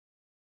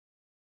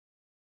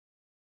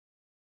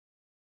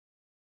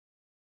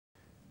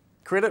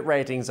Credit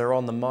ratings are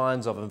on the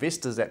minds of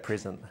investors at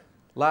present.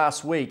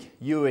 Last week,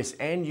 US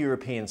and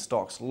European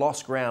stocks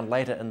lost ground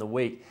later in the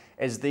week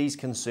as these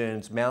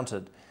concerns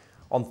mounted.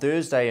 On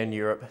Thursday in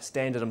Europe,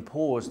 Standard &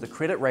 Poor's, the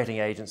credit rating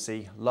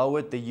agency,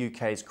 lowered the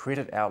UK's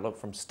credit outlook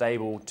from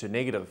stable to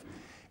negative,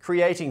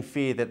 creating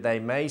fear that they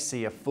may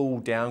see a full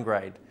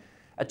downgrade.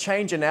 A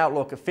change in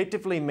outlook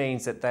effectively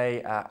means that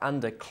they are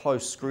under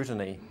close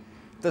scrutiny.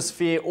 This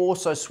fear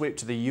also swept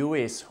to the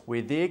US,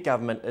 where their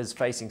government is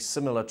facing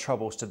similar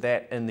troubles to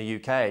that in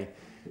the UK.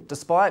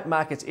 Despite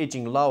markets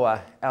edging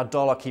lower, our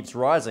dollar keeps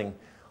rising.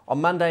 On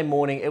Monday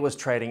morning, it was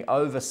trading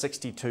over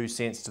 62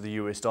 cents to the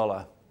US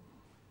dollar.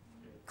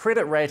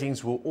 Credit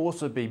ratings will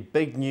also be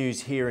big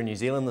news here in New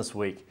Zealand this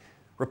week.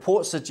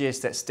 Reports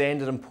suggest that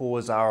Standard &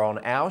 Poor's are on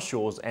our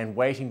shores and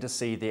waiting to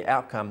see the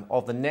outcome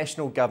of the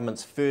national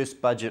government's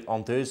first budget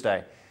on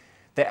Thursday.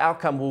 The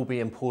outcome will be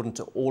important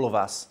to all of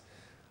us.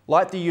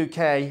 Like the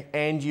UK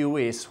and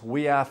US,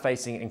 we are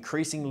facing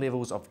increasing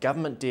levels of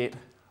government debt,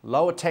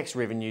 lower tax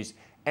revenues,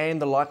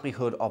 and the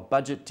likelihood of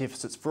budget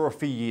deficits for a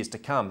few years to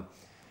come.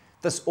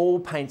 This all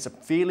paints a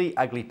fairly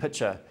ugly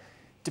picture.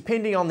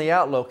 Depending on the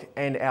outlook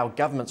and our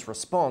government's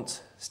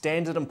response,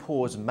 Standard &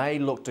 Poor's may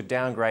look to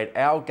downgrade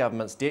our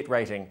government's debt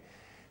rating.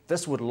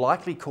 This would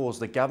likely cause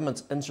the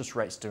government's interest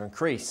rates to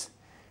increase.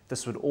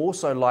 This would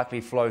also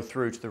likely flow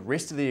through to the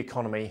rest of the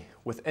economy,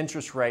 with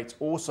interest rates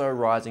also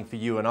rising for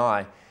you and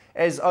I,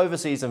 as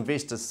overseas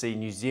investors see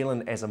New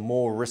Zealand as a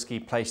more risky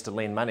place to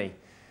lend money.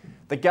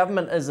 The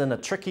government is in a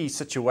tricky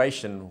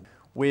situation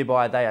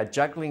whereby they are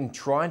juggling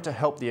trying to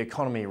help the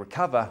economy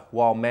recover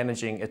while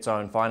managing its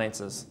own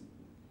finances.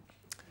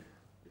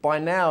 By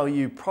now,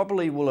 you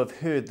probably will have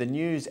heard the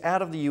news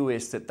out of the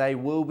US that they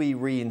will be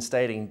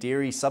reinstating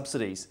dairy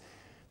subsidies.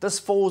 This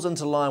falls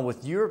into line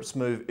with Europe's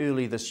move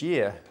early this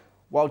year.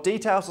 While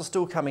details are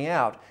still coming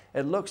out,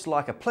 it looks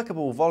like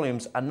applicable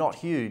volumes are not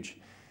huge.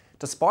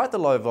 Despite the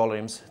low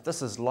volumes,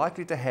 this is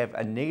likely to have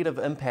a negative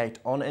impact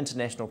on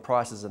international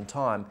prices in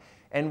time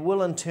and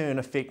will in turn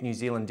affect New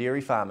Zealand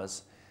dairy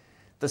farmers.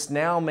 This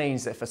now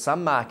means that for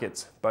some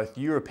markets, both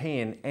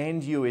European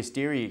and US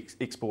dairy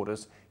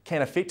exporters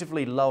can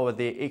effectively lower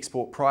their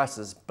export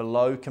prices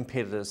below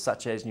competitors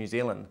such as New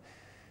Zealand.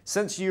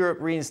 Since Europe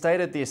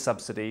reinstated their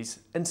subsidies,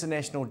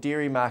 international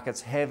dairy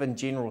markets have in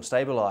general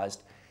stabilised.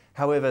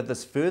 However,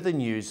 this further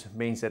news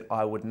means that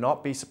I would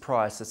not be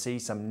surprised to see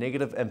some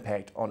negative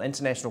impact on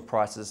international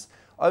prices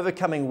over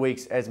coming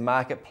weeks as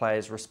market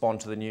players respond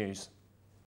to the news.